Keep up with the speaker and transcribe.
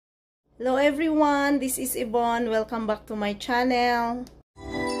Hello everyone, this is Yvonne. Welcome back to my channel.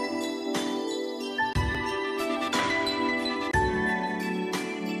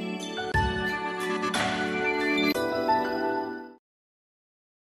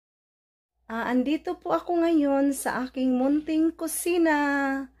 Andito po ako ngayon sa aking munting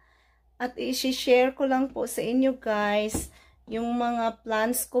kusina at i-share ko lang po sa inyo guys yung mga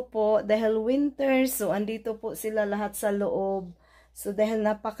plants ko po dahil winter, so andito po sila lahat sa loob. So dahil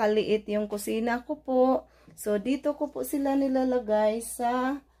napakaliit yung kusina ko po, so dito ko po sila nilalagay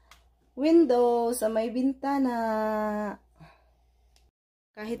sa window, sa may bintana.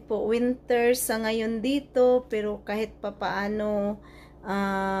 Kahit po winter sa ngayon dito, pero kahit papaano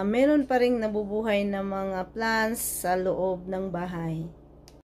meron pa ring nabubuhay na mga plants sa loob ng bahay.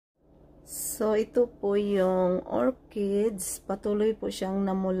 So ito po yung orchids, patuloy po siyang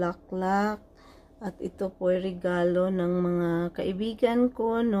namulaklak at ito po ay regalo ng mga kaibigan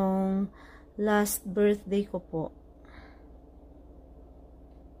ko nung last birthday ko po.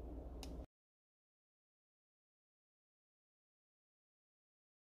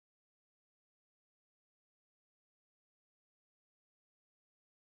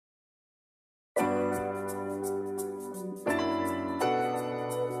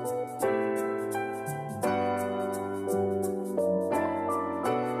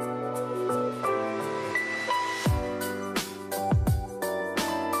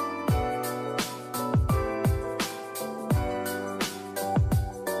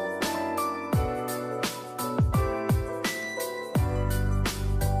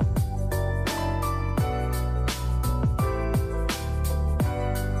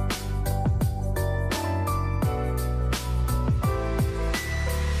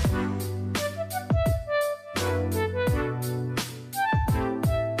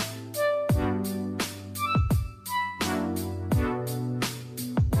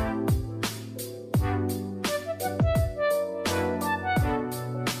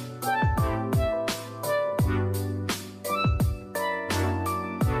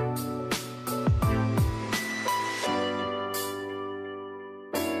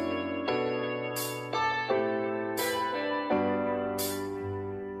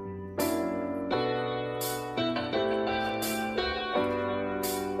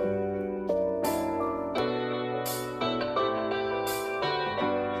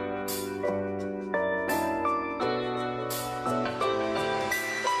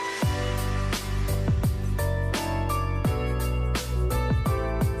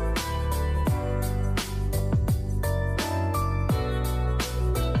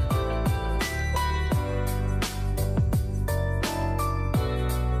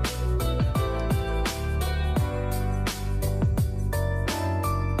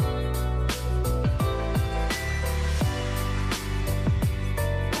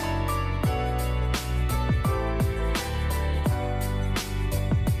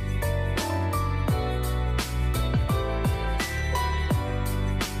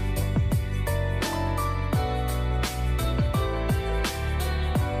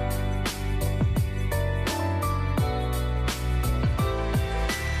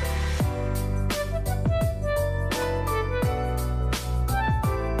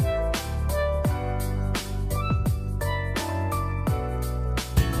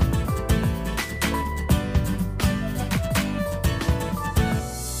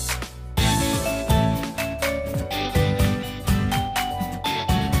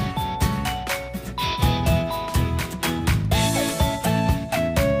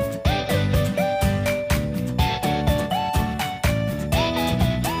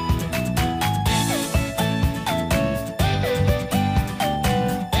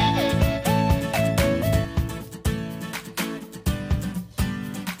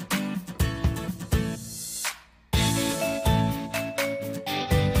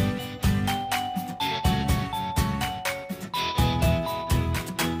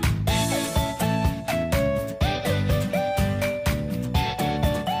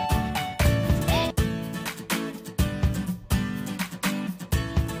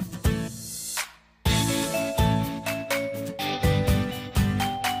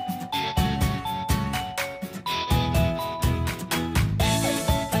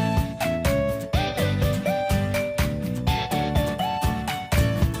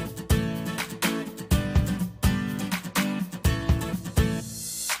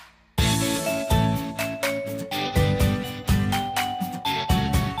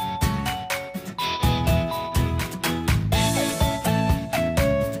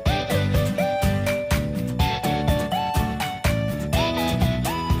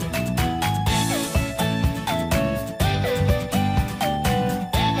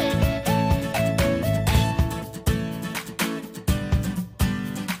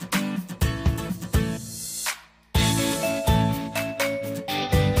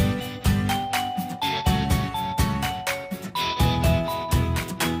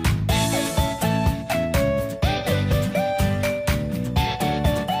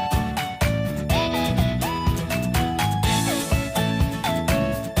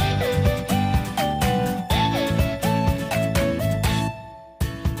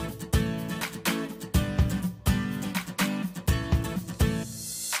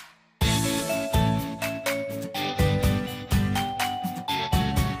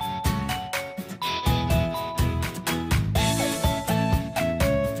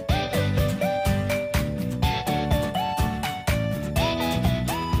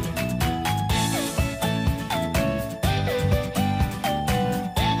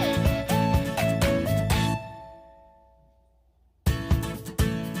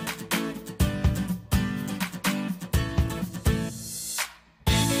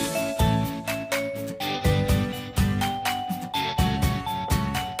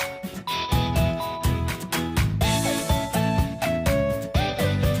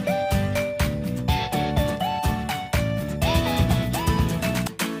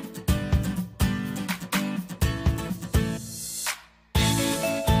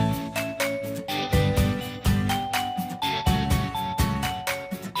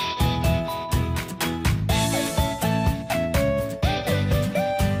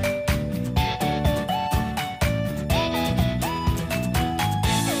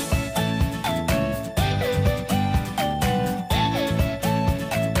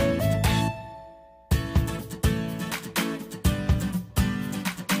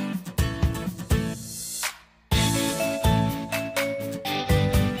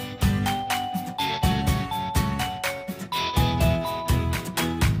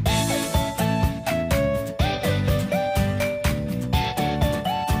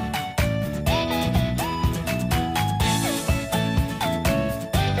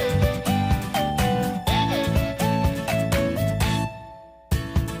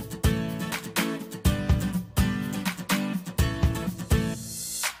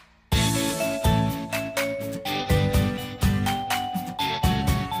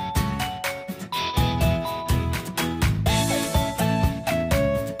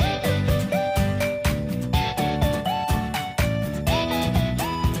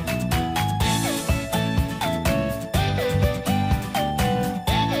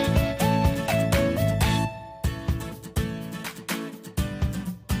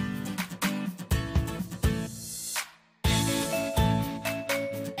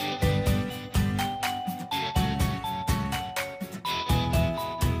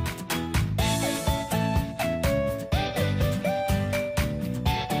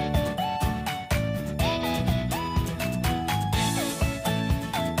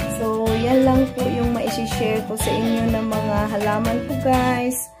 yan lang po yung maisi-share ko sa inyo ng mga halaman ko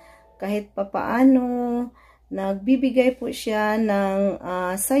guys. Kahit papaano, nagbibigay po siya ng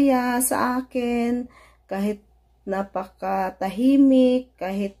saya sa akin. Kahit napakatahimik,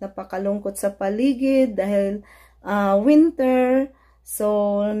 kahit napakalungkot sa paligid dahil winter.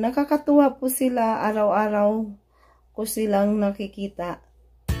 So, nakakatuwa po sila. Araw-araw ko silang nakikita.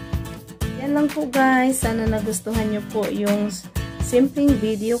 Yan lang po guys. Sana nagustuhan nyo po yung simpleng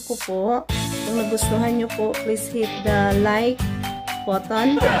video ko po. Kung nagustuhan nyo po, please hit the like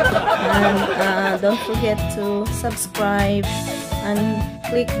button. And don't forget to subscribe and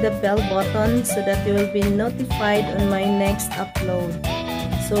click the bell button so that you will be notified on my next upload.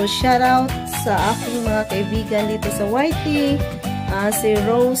 So, shout out sa aking mga kaibigan dito sa YT. Si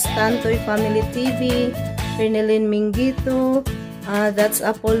Rose Tantoy Family TV, Fernelyn Mingito, that's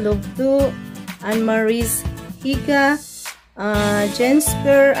Apollo 2, Anne Maris Higa,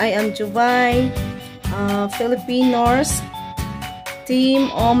 Jensker, I am Jubay, Filipinos,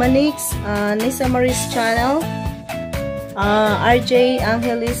 Team Omanix, Nisa Maris Channel, RJ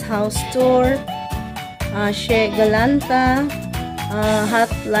Angelis House Tour, She Galanta,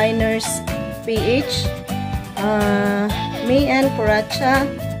 Hotliners PH, May Ann Coracha,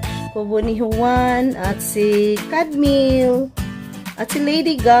 Kubuni Juan, at si Cadmil, at si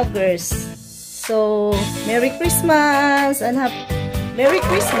Lady Gaggers. So, Merry Christmas and Merry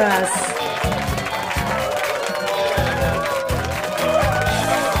Christmas!